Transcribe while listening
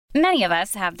Many of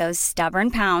us have those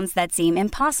stubborn pounds that seem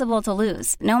impossible to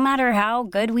lose, no matter how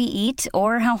good we eat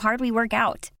or how hard we work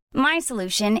out. My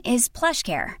solution is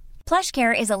PlushCare.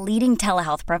 PlushCare is a leading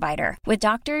telehealth provider with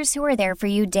doctors who are there for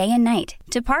you day and night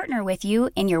to partner with you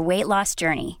in your weight loss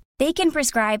journey. They can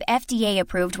prescribe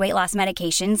FDA-approved weight loss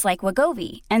medications like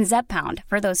Wegovy and Zepbound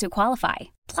for those who qualify.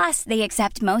 Plus, they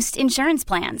accept most insurance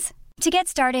plans. To get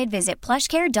started, visit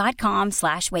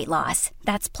plushcare.com/weightloss.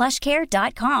 That's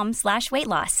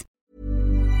plushcare.com/weightloss.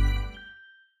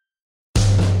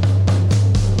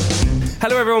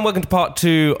 Hello everyone, welcome to part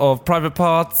 2 of Private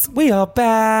Parts. We are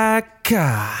back.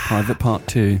 Private Part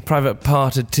 2. Private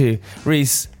Part 2.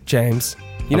 Reese, James.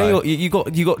 You Hello. know you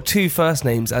got 2 first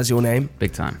names as your name.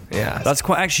 Big time. Yeah. That's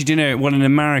quite... Actually, do you know, well, in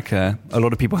America, a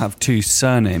lot of people have 2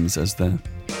 surnames as their...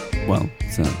 Well,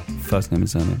 first name and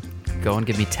surname. Go on,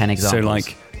 give me 10 examples. So,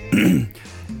 like,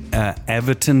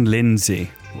 Everton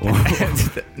Lindsay. Or,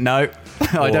 no,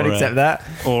 I don't accept that.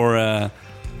 Or...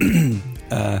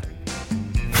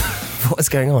 What is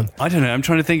going on? I don't know. I'm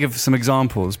trying to think of some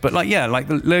examples, but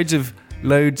loads of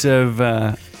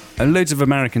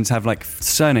Americans have like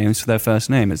surnames for their first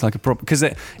name. It's like a proper, because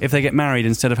if they get married,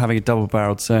 instead of having a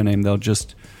double-barreled surname, they'll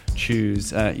just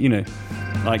choose, like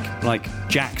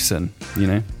Jackson. You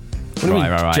know, What do you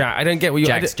mean, right. I don't get what you.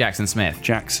 Jackson Smith,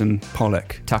 Jackson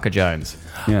Pollock, Tucker Jones.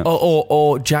 Yeah,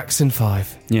 or Jackson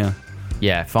 5. yeah.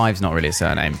 Yeah, 5's not really a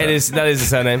surname. That is a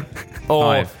surname.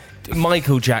 Or 5.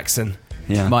 Michael Jackson.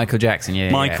 Yeah. Michael Jackson, yeah.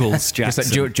 Michael's Jackson.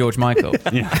 Just like George Michael.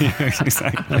 Yeah,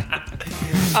 exactly.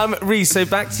 Reese, so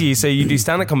back to you. So you do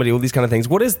stand-up comedy, all these kind of things.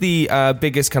 What is the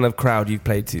biggest kind of crowd you've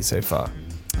played to so far?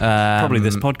 Probably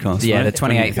this podcast. Yeah, right? the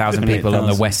 28,000 people on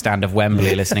the West Stand of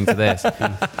Wembley listening to this.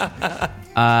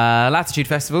 Latitude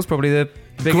Festival's probably the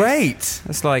biggest. Great.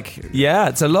 It's like Yeah,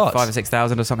 it's a lot. 5,000 or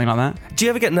 6,000 or something like that. Do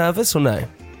you ever get nervous or no?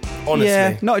 Honestly.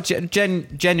 Yeah, not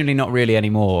genuinely not really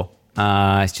anymore.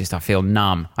 It's just I feel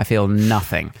numb. I feel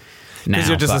nothing. Because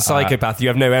you're just a psychopath. You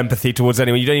have no empathy towards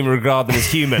anyone. You don't even regard them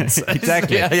as humans.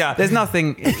 Exactly. Yeah. There's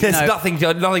nothing. There's nothing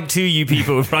to you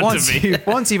people in front of me.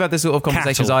 Once you've had the sort of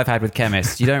conversations Cattle. I've had with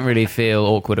chemists, you don't really feel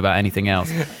awkward about anything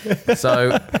else.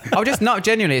 So I'll just not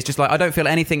genuinely. It's just like I don't feel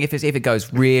anything if it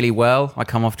goes really well. I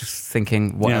come off just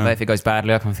thinking whatever. Yeah. If it goes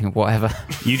badly, I come thinking whatever.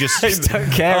 You just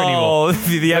don't care anymore. Oh,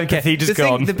 the empathy just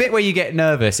gone. The bit where you get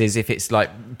nervous is if it's like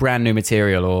brand new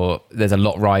material or there's a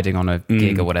lot riding on a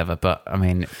gig or whatever. But I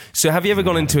mean, So have you ever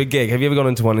gone into a gig? Have you ever gone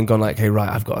into one and gone like, hey, right,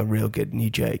 I've got a real good new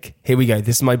joke. Here we go.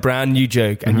 This is my brand new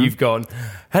joke. And you've gone,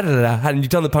 and you've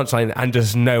done the punchline and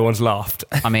just no one's laughed.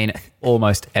 I mean,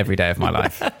 almost every day of my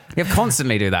life. You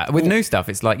constantly do that. With new stuff,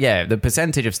 it's like, the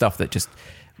percentage of stuff that just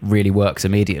really works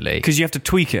immediately. because you have to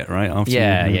tweak it, right? After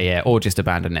Yeah. Or just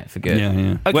abandon it for good.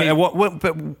 Yeah. Okay.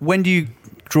 But when do you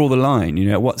draw the line? You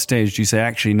know, at what stage do you say,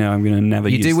 actually, no, I'm going to never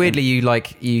You use do that? weirdly, Do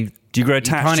you grow you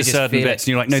attached kinda to just certain feel bits? it.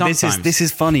 And you're like, no, Sometimes. this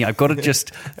is funny. I've got to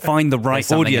just find the right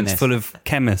something in audience this. full of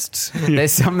chemists.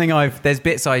 there's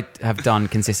bits I have done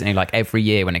consistently, like every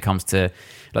year when it comes to,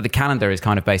 like the calendar is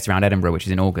kind of based around Edinburgh, which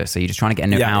is in August. So you're just trying to get a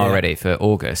new hour ready for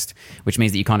August, which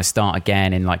means that you kind of start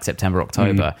again in like September,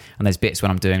 October. And there's bits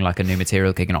when I'm doing like a new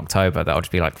material gig in October that I'll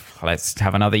just be like, let's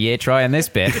have another year trying this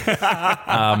bit.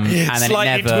 And then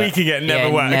Slightly tweaking it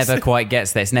never works. Never quite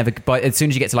gets there. It's never, but as soon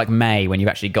as you get to like May, when you've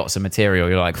actually got some material,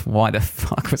 you're like, why the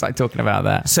fuck was I talking about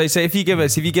that? So if you give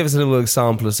us a little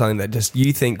example of something that just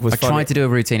you think was I funny. tried to do a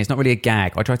routine. It's not really a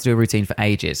gag. I tried to do a routine for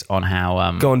ages on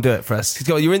how Go on, do it for us.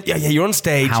 You're on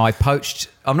stage. how I poached.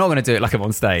 I'm not going to do it like I'm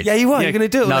on stage. Yeah, you are. Yeah. You're going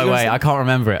to do it. No like way. I can't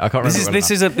remember it. I can't remember. This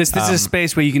is a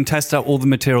space where you can test out all the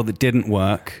material that didn't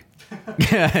work.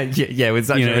 with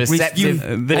such a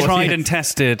receptive. The tried and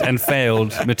tested and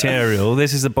failed material.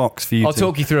 This is a box for you. I'll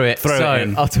talk you through it. Throw it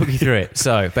in. I'll talk you through it.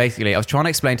 So basically, I was trying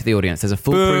to explain to the audience there's a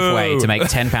foolproof way to make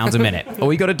 £10 a minute.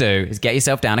 All you got to do is get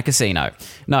yourself down a casino.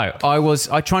 No,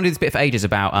 I tried to do this bit for ages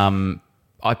about.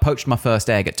 I poached my first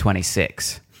egg at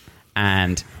 26,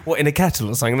 and what, in a kettle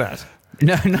or something like that?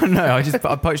 No.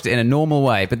 I poached it in a normal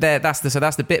way. But that's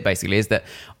the bit basically, is that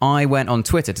I went on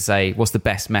Twitter to say what's the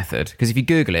best method, because if you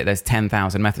Google it, there's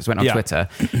 10,000 methods. Went on Twitter,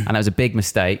 and that was a big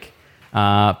mistake.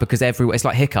 Because it's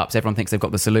like hiccups. Everyone thinks they've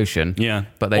got the solution. Yeah,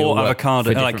 but they all or work avocado,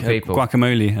 for different like people.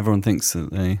 guacamole. Everyone thinks that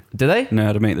they Do they know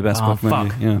how to make the best guacamole.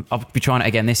 Fuck. Yeah, I'll be trying it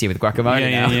again this year with guacamole.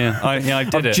 yeah. I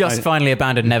did I've it. just finally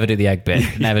abandoned never do the egg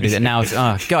bit. Never do that. Now,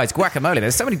 guys, guacamole.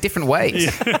 There's so many different ways.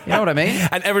 You know what I mean?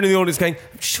 And everyone in the audience going,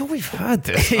 I'm sure we've heard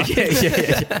this.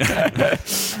 yeah.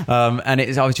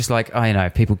 And I was just like,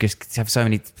 people just have so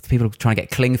many people trying to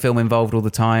get cling film involved all the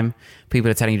time.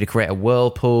 People are telling you to create a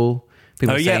whirlpool.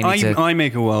 People Oh say yeah, you need to- I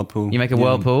make a whirlpool. You make a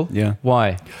whirlpool? Yeah.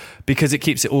 Why? Because it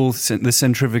keeps it all, the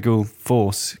centrifugal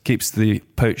force keeps the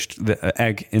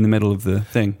egg in the middle of the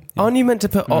thing. Aren't you meant to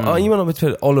put? Aren't you meant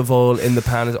to put olive oil in the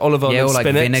pan? Olive oil Yeah, and or like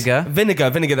spin vinegar. it.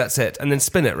 Vinegar. That's it. And then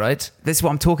spin it, right? This is what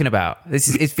I'm talking about.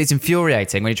 It's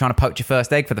infuriating when you're trying to poach your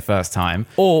first egg for the first time.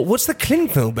 Or what's the cling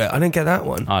film bit? I don't get that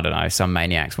one. I don't know. Some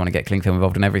maniacs want to get cling film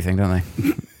involved in everything, don't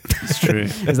they? It's true.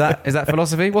 Is that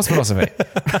philosophy? What's philosophy?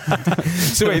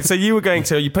 So wait, so you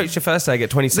poached your first egg at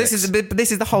 26.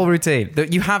 This is the whole routine.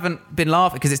 That you haven't been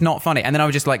laughing because it's not funny. And then I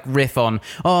would just like riff on,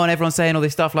 and everyone's saying all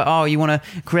this stuff like, you want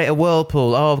to create a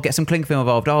whirlpool? Get some cling film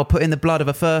involved. Put in the blood of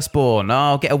a firstborn.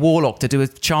 Get a warlock to do a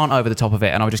chant over the top of it.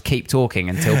 And I would just keep talking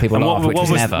until people laugh, which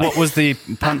is never. What was the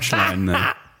punchline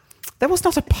then? There was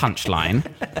not a punchline.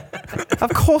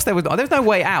 Of course there was not. There was no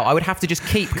way out. I would have to just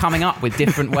keep coming up with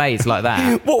different ways like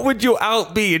that. What would your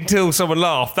out be until someone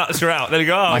laughed? That's your out. Then you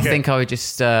go, okay. I think I would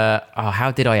just...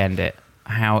 how did I end it?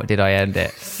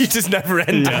 You just never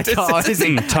ended. I can't-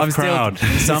 honestly, Tough crowd.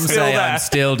 Some Still say there. I'm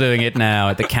still doing it now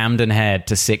at the Camden Head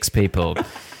to 6 people.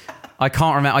 I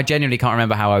can't remember. I genuinely can't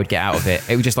remember how I would get out of it.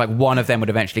 It was just like one of them would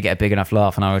eventually get a big enough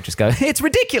laugh, and I would just go, "It's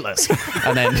ridiculous,"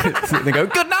 and then they go,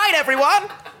 "Good night, everyone.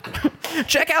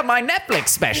 Check out my Netflix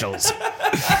specials."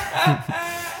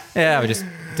 Yeah, I would just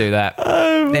do that.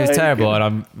 It was terrible, and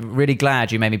I'm really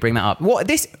glad you made me bring that up. What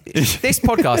this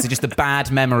podcast is just a bad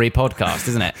memory podcast,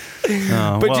 isn't it?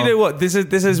 But you know what? This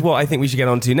is what I think we should get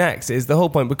on to next. Is the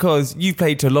whole point, because you've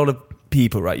played to a lot of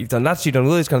people, right? You've done Latitude, done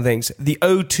all those kind of things. The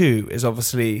O2 is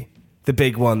obviously the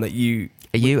big one that you...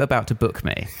 Are you about to book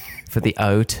me for the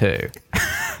O2?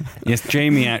 Yes,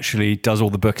 Jamie actually does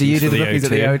all the bookings. Do you do for the bookings O2.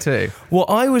 at the O2? Well,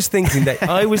 I was thinking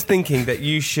that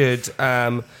you should...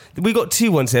 we got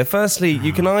two ones here. Firstly,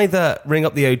 you can either ring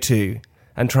up the O2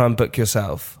 and try and book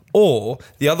yourself, or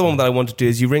the other one that I want to do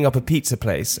is you ring up a pizza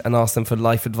place and ask them for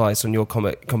life advice on your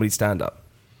comedy stand-up.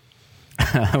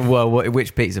 Well,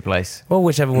 which pizza place? Well,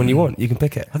 whichever one you want, you can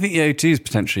pick it. I think the O2 is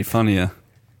potentially funnier.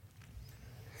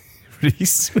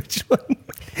 Reese, which one?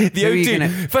 The Who are you O2.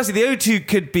 gonna- Firstly, the O2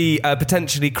 could be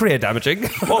potentially career damaging,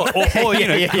 Or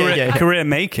career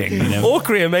making. You know? or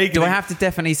career making. Do I have to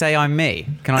definitely say I'm me?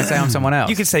 Can I say I'm someone else?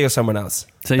 You could say you're someone else.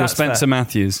 So you're That's Spencer fair.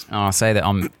 Matthews. Oh, I'll say that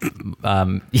I'm...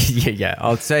 yeah,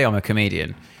 I'll say I'm a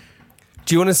comedian.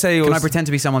 Do you want to say? Can I pretend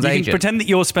to be someone's You can agent? pretend that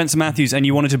you're Spencer Matthews and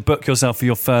you wanted to book yourself for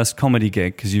your first comedy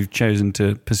gig because you've chosen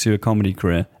to pursue a comedy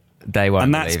career. They won't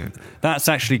And believe. that's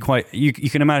actually quite... You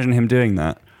can imagine him doing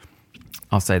that.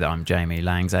 I'll say that I'm Jamie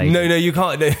Lang's agent. No, you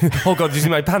can't. No. Oh God, did you see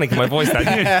my panic in my voice?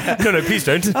 Then? No, please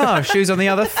don't. Oh, shoes on the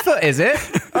other foot, is it?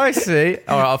 I see.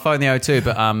 All right, I'll phone the O2,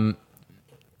 but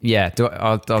yeah,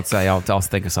 I'll say I'll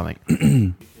think of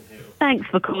something. Thanks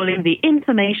for calling the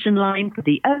information line for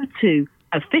the O2,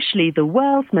 officially the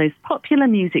world's most popular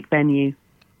music venue.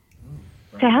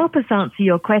 To help us answer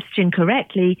your question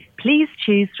correctly, please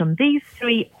choose from these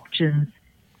 3 options.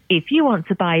 If you want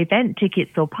to buy event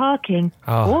tickets or parking,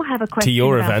 or have a question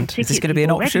your about event. tickets Is this gonna be an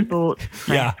you've already option? Bought, press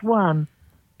Yeah. 1.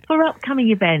 For upcoming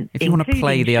events, If you wanna including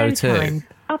play the O2. showtimes,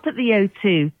 up at the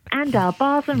O2 and our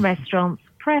bars and restaurants,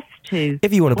 press 2.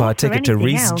 If you want to buy Or a for ticket to anything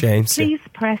Reese else, James. please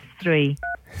press 3.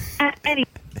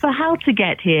 For how to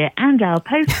get here and our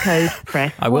postcode,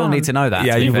 press I will 1. need to know that.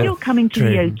 Yeah, to be you If fair. will. you're coming to True.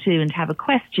 the O2 and have a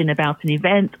question about an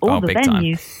event or Oh, the big time.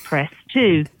 venue, press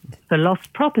 2. For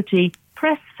lost property,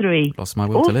 press 3. Lost my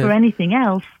will or to live. for anything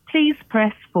else, please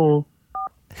press 4.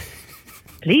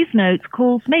 Please note,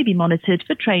 calls may be monitored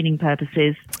for training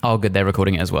purposes. Oh, good, they're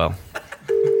recording it as well.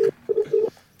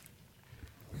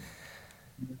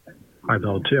 Hi,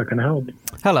 L2, how can I help?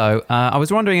 Hello, I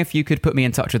was wondering if you could put me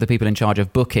in touch with the people in charge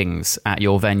of bookings at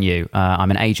your venue. I'm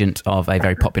an agent of a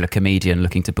very popular comedian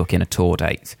looking to book in a tour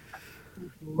date.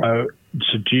 So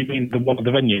do you mean one of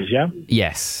the venues, yeah?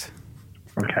 Yes.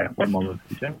 Okay, one moment,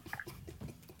 please, yeah?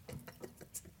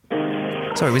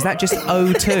 Sorry, was that just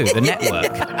O2, the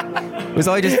network? Was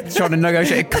I just trying to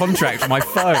negotiate a contract for my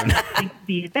phone?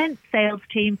 The event sales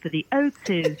team for the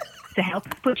O2. To help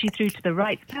us put you through to the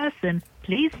right person,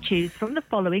 please choose from the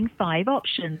following 5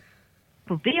 options.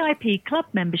 For VIP club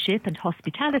membership and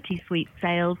hospitality suite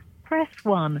sales, press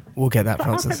 1. We'll get that, For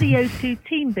up Francis. at the O2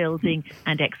 team building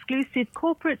and exclusive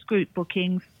corporate group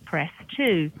bookings, press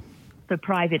 2. For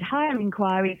private hire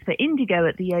inquiries for Indigo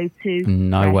at the O2,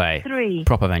 No press way. 3.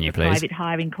 Proper venue, please. Private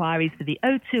hire inquiries for the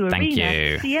O2 Thank Arena,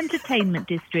 you. the Entertainment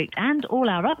District and all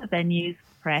our other venues,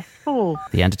 press 4.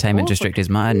 The Entertainment Or for District is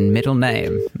my middle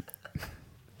name.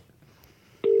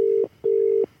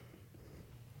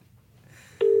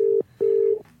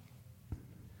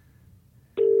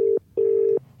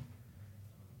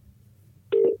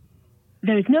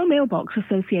 There is no mailbox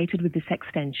associated with this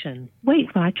extension.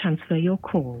 Wait while I transfer your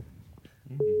call.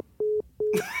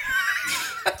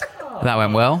 That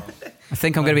went well. I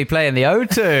think I'm going to be playing the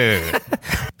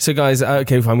O2. So, guys,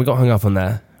 okay, fine. We got hung up on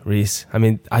there, Reese. I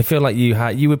mean, I feel like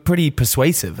you were pretty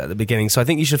persuasive at the beginning, so I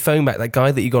think you should phone back that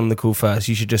guy that you got on the call first.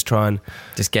 You should just try and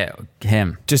Just get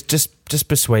him. just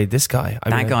persuade this guy.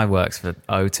 That guy works for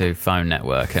O2 phone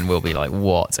network and we'll be like,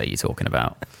 what are you talking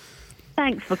about?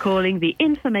 Thanks for calling the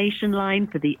information line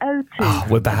for the O2. Oh,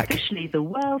 we're back. Officially the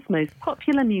world's most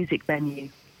popular music venue.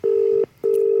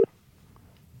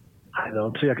 Hi,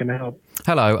 O2, I can help.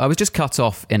 Hello, I was just cut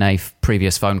off in a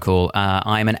previous phone call.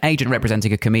 I'm an agent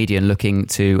representing a comedian looking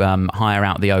to hire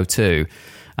out the O2.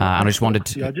 And I just wanted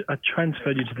to... I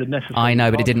transferred you to the necessary... I know,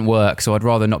 but it didn't work, so I'd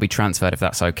rather not be transferred if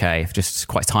that's okay. Just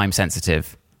quite time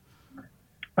sensitive.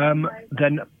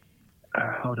 Then,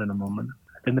 hold on a moment.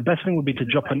 Then the best thing would be to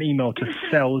drop an email to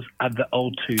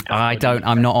sales@the-O2.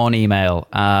 I'm not on email.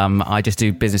 I just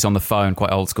do business on the phone,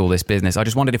 quite old school, this business. I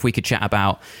just wondered if we could chat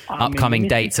about upcoming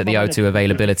dates at the O2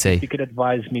 availability. You could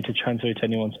advise me to transfer it to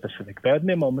anyone specific. Bear with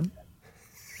me a moment.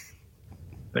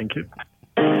 Thank you.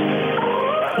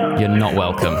 You're not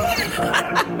welcome.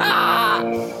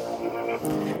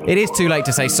 It is too late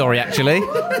to say sorry, actually.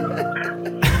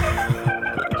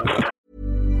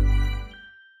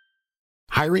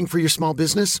 Hiring for your small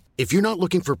business? If you're not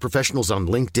looking for professionals on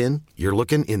LinkedIn, you're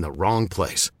looking in the wrong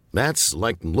place. That's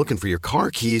like looking for your car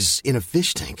keys in a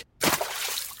fish tank.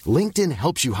 LinkedIn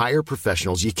helps you hire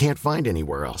professionals you can't find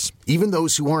anywhere else, even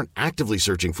those who aren't actively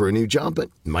searching for a new job but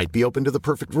might be open to the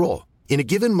perfect role. In a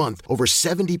given month, over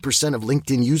 70% of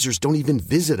LinkedIn users don't even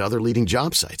visit other leading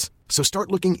job sites. So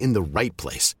start looking in the right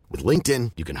place. With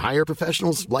LinkedIn, you can hire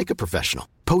professionals like a professional.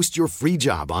 Post your free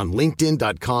job on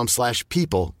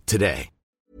linkedin.com/people today.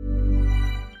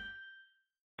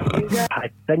 Hi,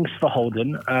 thanks for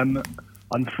holding.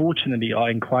 Unfortunately, our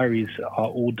inquiries are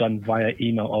all done via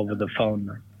email over the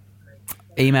phone.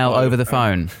 Email over the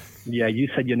phone? Yeah, you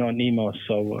said you're not an email,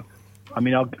 so...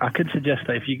 I could suggest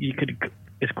that if you could...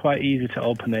 It's quite easy to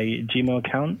open a Gmail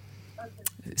account.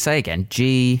 Say again,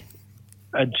 A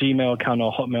Gmail account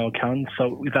or Hotmail account.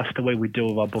 So that's the way we deal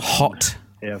with our bookings.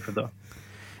 Yeah, for the...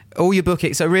 All your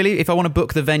booking. So really, if I want to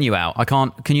book the venue out, I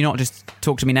can't... Can you not just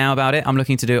talk to me now about it? I'm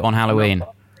looking to do it on Halloween.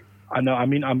 I know.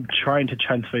 I'm trying to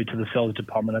transfer you to the sales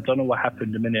department. I don't know what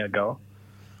happened a minute ago.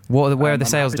 Where are the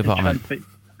sales department?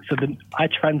 I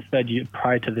transferred you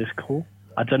prior to this call.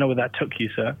 I don't know where that took you,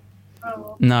 sir.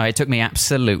 No, it took me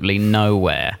absolutely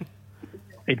nowhere.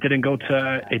 It didn't go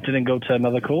to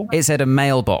another call? It said a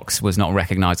mailbox was not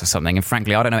recognised or something, and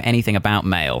frankly, I don't know anything about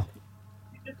mail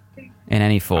in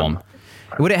any form.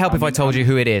 Would it help if I told you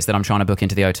who it is that I'm trying to book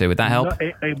into the O2? Would that help?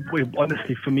 No,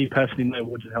 honestly, for me personally, no, it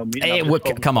wouldn't help me. It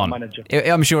would. Come on.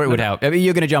 I'm sure it would help.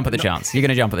 You're going to jump at the chance. You're going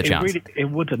to jump at the chance.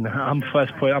 It wouldn't. I'm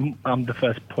the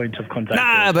first point of contact.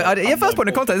 Nah, but first point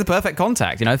of contact is the perfect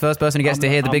contact. You know, first person who gets to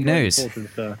hear the big news.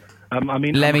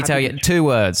 Let me tell you, 2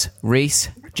 words: Reese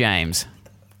James.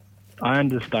 I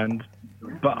understand,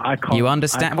 but I can't. You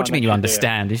understand? What do you mean you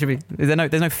understand? You should be. There's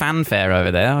no fanfare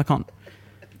over there. I can't.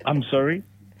 I'm sorry.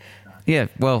 Yeah,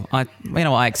 well, I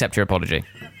accept your apology.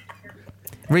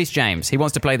 Reese James, he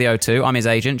wants to play the O2. I'm his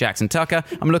agent, Jackson Tucker.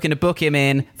 I'm looking to book him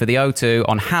in for the O2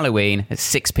 on Halloween at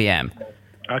 6 p.m.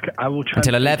 Okay, I will transfer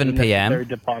until 11 p.m. To the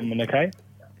department, okay?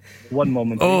 One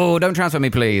moment, please. Oh, don't transfer me,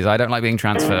 please. I don't like being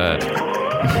transferred.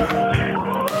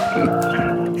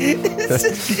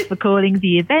 Thanks for calling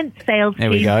the event sales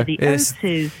team for the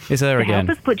O2. It's her again.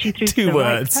 To help us put you through to the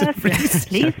right person,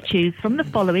 please choose from the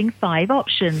following 5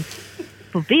 options.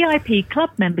 For VIP club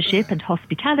membership and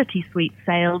hospitality suite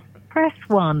sales, press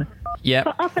 1. Yeah.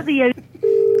 For up at the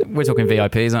O2... We're talking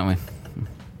VIPs, aren't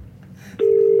we?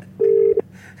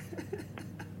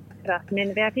 Good afternoon,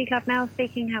 the VIP Club now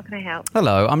speaking. How can I help?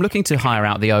 Hello, I'm looking to hire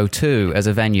out the O2 as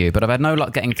a venue, but I've had no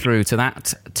luck getting through to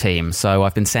that team, so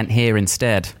I've been sent here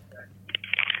instead.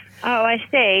 Oh, I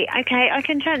see. Okay, I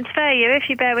can transfer you if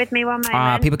you bear with me one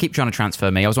moment. People keep trying to transfer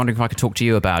me. I was wondering if I could talk to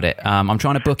you about it. I'm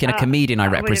trying to book in a comedian I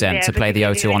represent to play the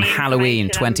O2 on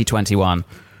Halloween 2021.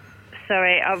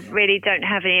 Sorry, I really don't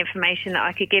have any information that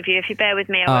I could give you. If you bear with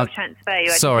me, I will transfer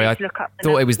you. Sorry, I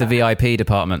thought it was the VIP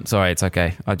department. Sorry, it's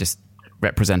okay. I just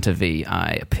represent a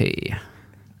VIP.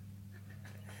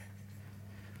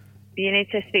 You need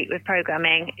to speak with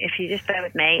programming. If you just bear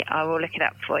with me, I will look it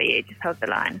up for you. Just hold the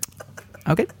line.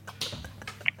 Okay.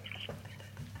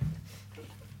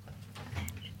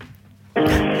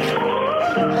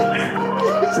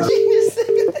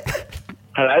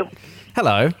 Hello?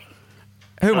 Hello.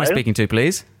 Who am I speaking to,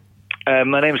 please?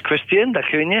 My name is Christian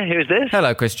D'Acunha. Who is this?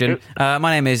 Hello, Christian.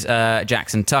 My name is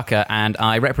Jackson Tucker, and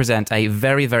I represent a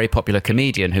very, very popular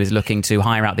comedian who is looking to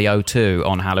hire out the O2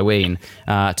 on Halloween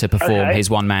to perform his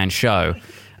one-man show.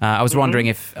 I was wondering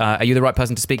if... are you the right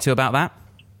person to speak to about that?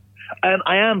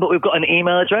 I am, but we've got an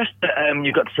email address that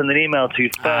you've got to send an email to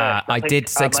first. I did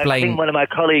explain... I think one of my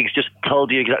colleagues just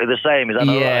told you exactly the same. Is that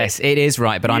not right? Yes, it is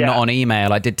right, but I'm not on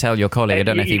email. I did tell your colleague. I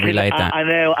don't know if he relayed that. I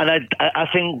know, and I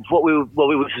think what we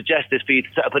would suggest is for you to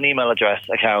set up an email address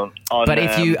account on. But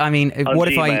if you, I mean, what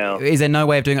Gmail. if I? Is there no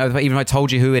way of doing it? Even if I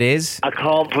told you who it is, I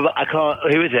can't.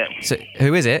 Who is it? So,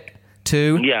 who is it?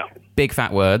 Two big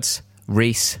fat words.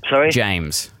 Reece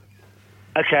James.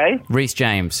 Okay. Reece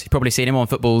James. You've probably seen him on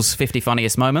football's 50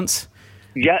 funniest moments.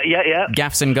 Yeah.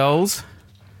 Gaffes and goals.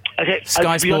 Okay.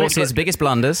 Sky Sports' biggest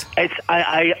blunders.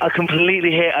 I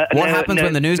completely hear. What happens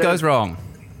when the news goes wrong?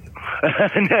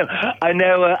 I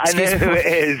know who it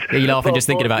is. Are you laughing just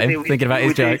thinking about him? Thinking about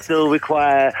his jokes? We still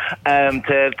require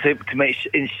to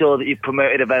ensure that you've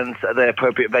promoted events at the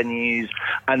appropriate venues,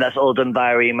 and that's all done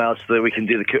via email so that we can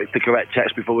do the correct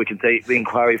checks before we can take the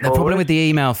inquiry forward. The problem with the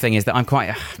email thing is that I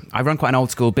run quite an old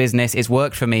school business. It's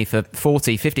worked for me for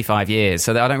 40, 55 years,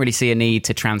 so that I don't really see a need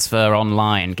to transfer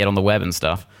online, get on the web and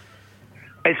stuff.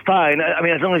 It's fine. I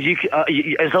mean, as long as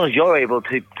you're able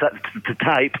to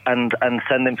type and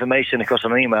send information across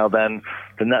an email, then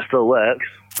that still works.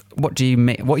 What do you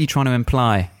mean? What are you trying to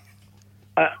imply?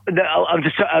 No,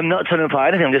 I'm not trying to imply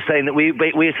anything. I'm just saying that we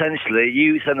essentially,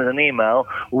 you send us an email,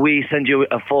 we send you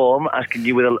a form asking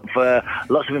you for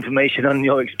lots of information on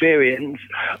your experience.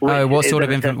 What sort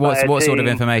of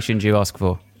information do you ask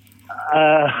for?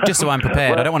 Just so I'm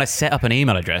prepared. I don't want to set up an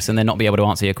email address and then not be able to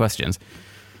answer your questions.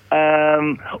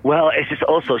 Well, it's just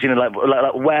all sorts, like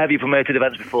where have you promoted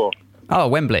events before? Oh,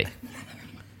 Wembley.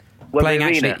 Playing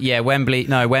Arena?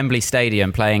 Wembley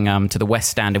Stadium, playing to the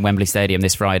West Stand in Wembley Stadium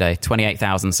this Friday.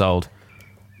 28,000 sold.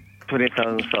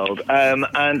 28,000 sold.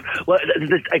 And, well,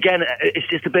 again, it's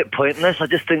just a bit pointless. I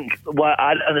just think,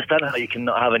 I don't understand how you can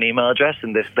not have an email address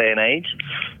in this day and age.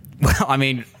 Well, I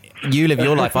mean, you live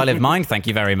your life, I live mine, thank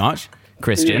you very much.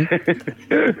 Christian. It's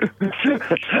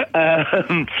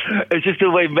just the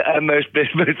way most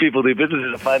people do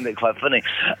businesses. I find it quite funny.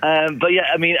 But yeah,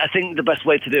 I mean, I think the best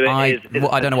way to do it is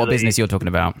I don't know what business you're talking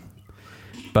about,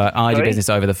 but I do business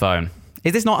over the phone.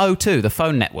 Is this not O2, the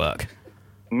phone network?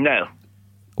 No.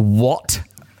 What?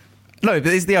 No,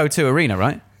 but it's the O2 Arena,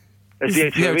 right? It's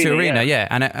the O2 Arena, yeah.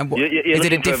 And is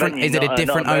it a different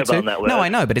O2? No, I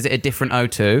know, but is it a different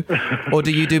O2, or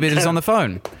do you do business on the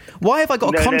phone? Why have I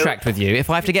got a contract with you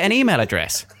if I have to get an email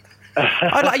address?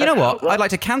 You know what? I'd like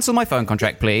to cancel my phone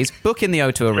contract, please. Book in the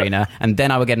O2 Arena, and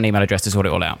then I will get an email address to sort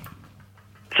it all out.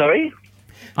 Sorry?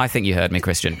 I think you heard me,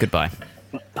 Christian. Goodbye.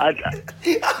 Ladies and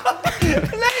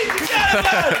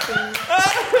gentlemen!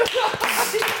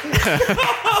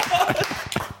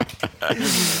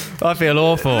 I feel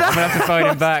awful. I'm going to have to phone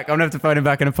him back. I'm going to have to phone him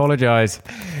back and apologise.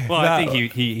 Well, I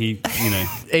think he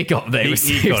he got there.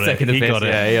 He got it.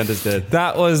 Yeah, he understood.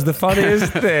 That was the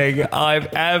funniest thing I've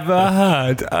ever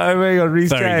heard. Oh my God, Reece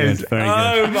James. Very good.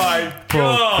 Oh my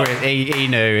God. Chris, he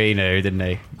knew, didn't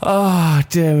he? Oh,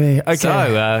 dear me. Okay.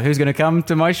 So, who's going to come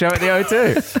to my show at the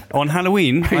O2? On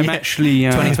Halloween, I'm actually...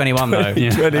 2021, though.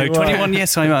 Yeah. 21,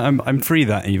 yes, I'm free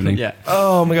that evening. Yeah.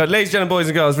 Oh my God. Ladies and gentlemen, boys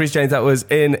and girls, Reece James, that was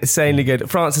insanely good.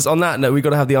 Francis, on that note, we've got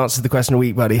to have the answer to the question of the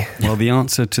week, buddy. Well, the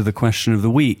answer to the question of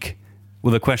the week,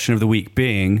 the question of the week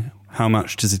being, how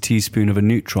much does a teaspoon of a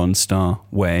neutron star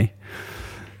weigh?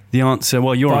 The answer,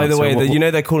 well, your answer... By the way, you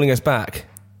know they're calling us back.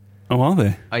 Oh, are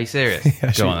they? Are you serious?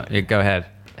 Yeah, go on. Go ahead.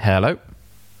 Hello?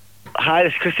 Hi,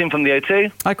 this is Christian from the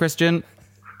O2. Hi, Christian.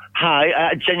 Hi,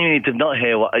 I genuinely did not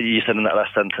hear what you said in that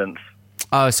last sentence.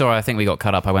 Oh, sorry, I think we got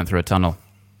cut up. I went through a tunnel.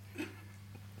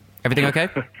 Everything okay?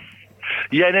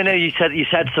 Yeah, no. You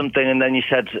said something, and then you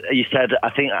said. I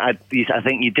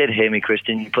think you did hear me,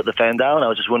 Christian. You put the phone down. I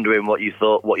was just wondering what you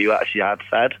thought, what you actually had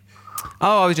said.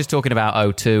 Oh, I was just talking about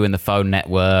O2 and the phone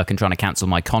network and trying to cancel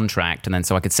my contract, and then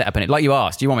so I could set up like you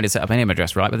asked. You want me to set up an email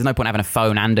address, right? But there's no point having a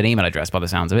phone and an email address by the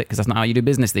sounds of it, because that's not how you do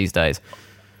business these days.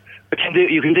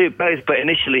 You can do both, but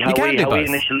initially, how we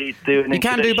initially do an You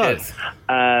can do both.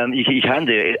 You can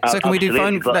do it. So can we do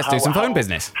phone? Let's do some phone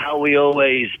business. How we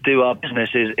always do our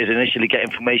business is initially get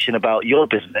information about your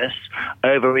business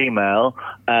over email.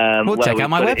 We'll check out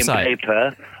my website. In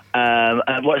paper.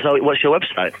 And what's your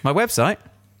website? My website?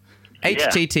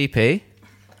 HTTP.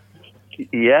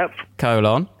 Yep.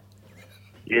 Colon.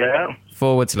 Yeah.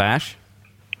 /.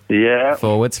 Yeah.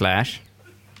 /.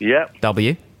 Yep.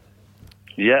 W.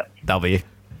 Yeah. W.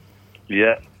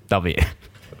 Yeah. W.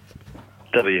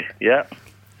 W. Yeah.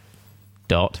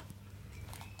 Dot.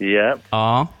 Yeah.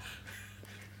 R.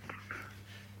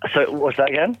 So what's that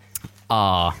again?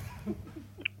 R.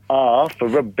 R for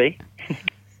rugby.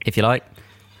 If you like.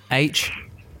 H.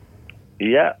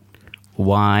 Yeah.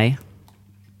 Y.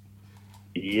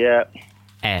 Yeah.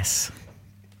 S.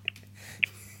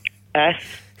 S.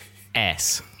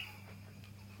 S.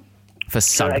 For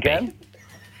Say that Sugby. again.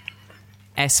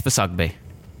 S for Sugby.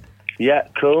 Yeah,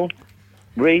 cool.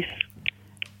 Reese.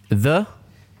 The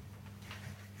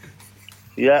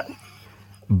Yeah.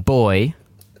 boy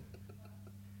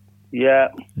Yeah.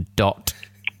 dot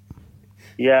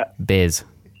Yeah. biz.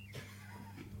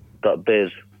 .biz.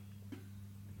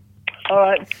 All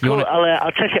right, cool. wanna-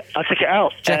 I'll check it. I'll check it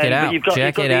out. Check it out. But you've got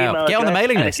Check the it out. email Get on the address,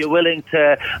 mailing and list. If you're willing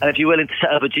to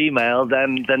set up a Gmail,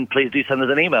 then please do send us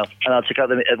an email, and I'll check out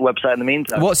the website in the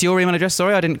meantime. What's your email address?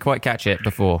 Sorry, I didn't quite catch it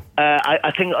before.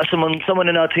 I think someone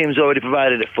in our team's already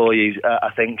provided it for you. I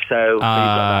think so.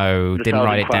 Oh, The didn't sales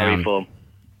write it inquiry down. Form.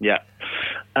 Yeah.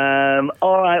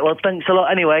 All right. Well, thanks a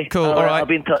lot. Anyway. Cool. All right. I'll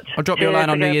be in touch. I'll drop you a Cheers, line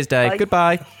on New again. Year's Day. Bye.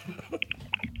 Goodbye.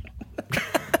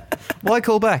 Why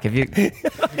call back if you?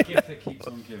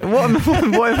 What a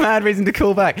mad reason to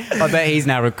call back! I bet he's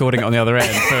now recording it on the other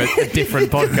end for a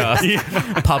different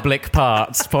podcast, Public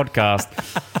Parts podcast.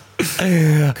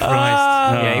 Christ!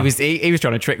 Yeah, he was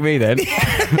trying to trick me then.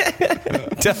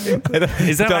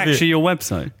 Is that actually your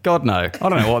website? God no, I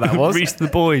don't know what that was.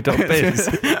 ReachTheBoy.biz.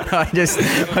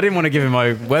 I didn't want to give him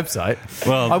my website.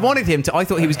 Well- I wanted him to. I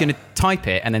thought he was going to type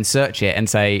it and then search it and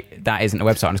say that isn't a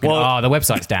website. I'm just going, Well- the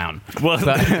website's down. Well,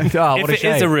 But, if what a it is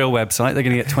shame. a real website, they're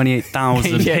going to get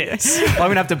 28,000 Yeah. hits. I'm going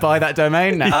to have to buy that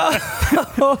domain now.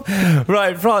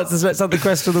 Right, Francis, let's have the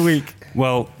question of the week.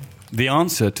 Well, the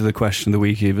answer to the question of the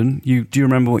week, even, do you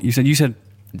remember what you said? You said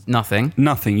Nothing.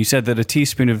 nothing. You said that a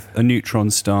teaspoon of a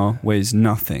neutron star weighs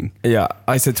nothing. Yeah,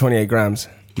 I said 28 grams.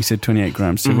 You said 28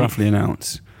 grams, so roughly an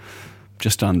ounce.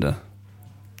 Just under.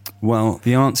 Well,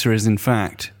 the answer is, in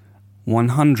fact,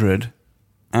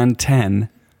 110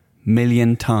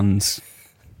 million tons.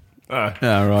 Oh,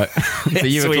 right. So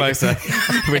you were Sweet. closer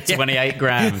with 28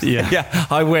 grams. Yeah,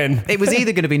 I win. It was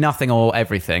either going to be nothing or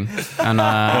everything. And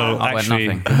I went Actually,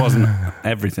 nothing. it wasn't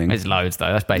everything. It's loads,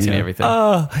 though. That's basically Yeah. everything.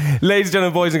 Ladies and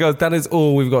gentlemen, boys and girls, that is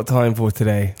all we've got time for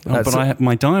today. Oh, but I had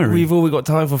my diary. We've all we got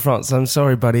time for, Francis. I'm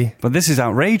sorry, buddy. But this is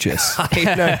outrageous. I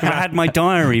had my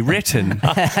diary written.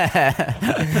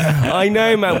 I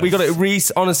know, man. We got it.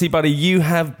 Reese, honestly, buddy, you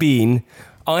have been...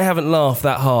 I haven't laughed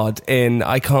that hard in,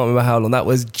 I can't remember how long. That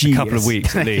was genius. A couple of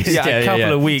weeks at least. Yeah, a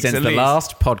couple of weeks Since at the least.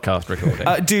 last podcast recording.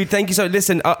 Dude, thank you so much.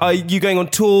 Listen, are you going on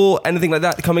tour? Anything like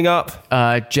that coming up?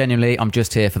 Genuinely, I'm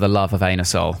just here for the love of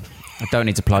Anusol. I don't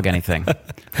need to plug anything.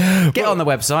 Get on the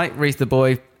website,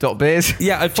 reachtheboy.biz.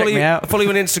 Yeah, I follow Check me you. out. I follow you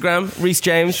on Instagram, Reese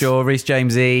James. Sure, Reece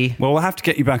James E. Well, we'll have to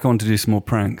get you back on to do some more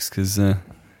pranks because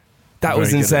That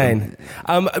was Very good insane.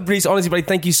 Reese, honestly, buddy,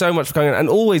 thank you so much for coming on. And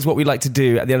always what we like to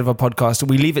do at the end of our podcast,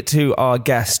 we leave it to our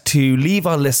guests to leave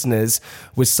our listeners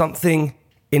with something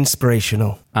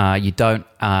inspirational. You don't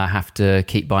have to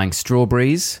keep buying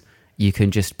strawberries. You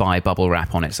can just buy bubble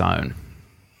wrap on its own.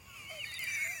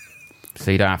 So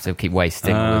you don't have to keep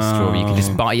wasting all the strawberry. You can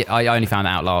just buy... I only found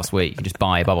that out last week. You can just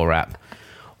buy bubble wrap.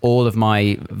 All of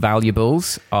my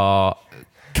valuables are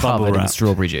covered in wrap.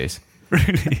 strawberry juice.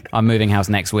 really. I'm moving house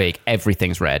next week.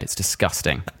 Everything's red. It's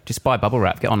disgusting. Just buy bubble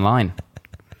wrap. Get online.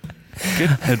 Good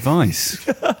advice.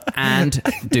 And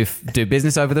do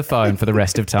business over the phone for the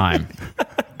rest of time.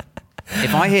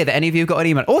 If I hear that any of you have got an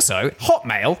email... Also,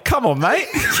 Hotmail. Come on, mate.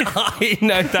 I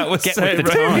know, that was Get so with the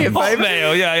right. time.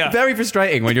 Hotmail, yeah. Very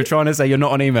frustrating when you're trying to say you're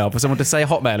not on email for someone to say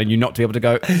Hotmail and you not to be able to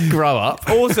go, grow up.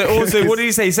 Also, what did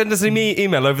you say? Send us an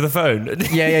email over the phone.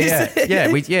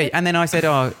 Yeah. And then I said,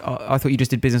 I thought you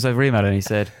just did business over email. And he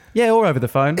said, yeah, or over the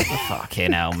phone.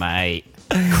 Fucking hell, mate.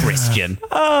 Christian.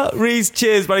 Reese,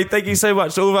 cheers, buddy. Thank you so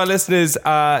much to all of our listeners.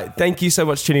 Thank you so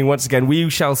much for tuning in once again. We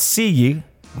shall see you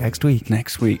next week.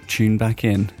 Next week, tune back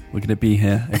in. We're going to be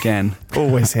here again.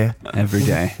 Always here. Every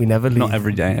day. We never leave. Not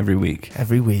every day, every week.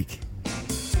 Every week.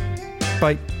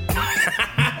 Bye.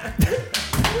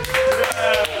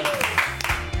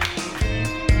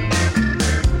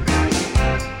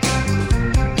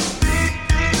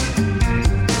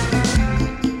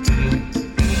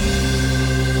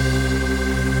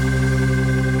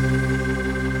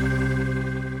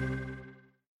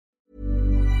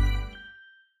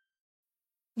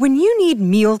 When you need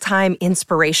mealtime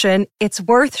inspiration, it's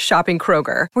worth shopping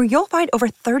Kroger, where you'll find over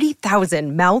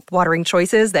 30,000 mouth-watering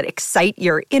choices that excite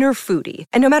your inner foodie.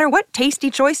 And no matter what tasty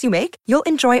choice you make, you'll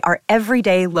enjoy our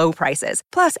everyday low prices,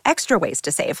 plus extra ways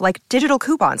to save, like digital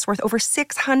coupons worth over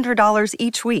 $600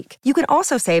 each week. You can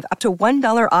also save up to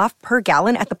 $1 off per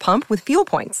gallon at the pump with fuel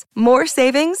points. More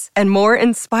savings and more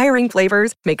inspiring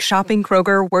flavors make shopping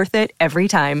Kroger worth it every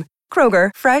time.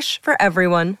 Kroger, fresh for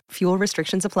everyone. Fuel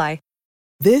restrictions apply.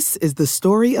 This is the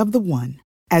story of the one.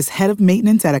 As head of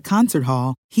maintenance at a concert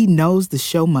hall, he knows the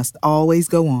show must always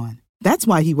go on. That's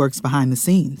why he works behind the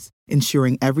scenes,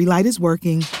 ensuring every light is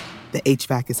working, the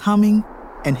HVAC is humming,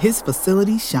 and his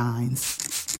facility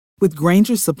shines. With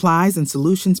Grainger's supplies and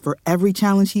solutions for every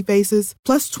challenge he faces,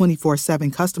 plus 24/7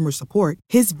 customer support,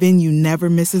 his venue never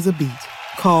misses a beat.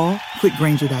 Call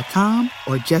quickgrainger.com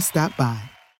or just stop by.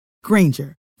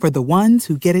 Grainger, for the ones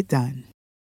who get it done.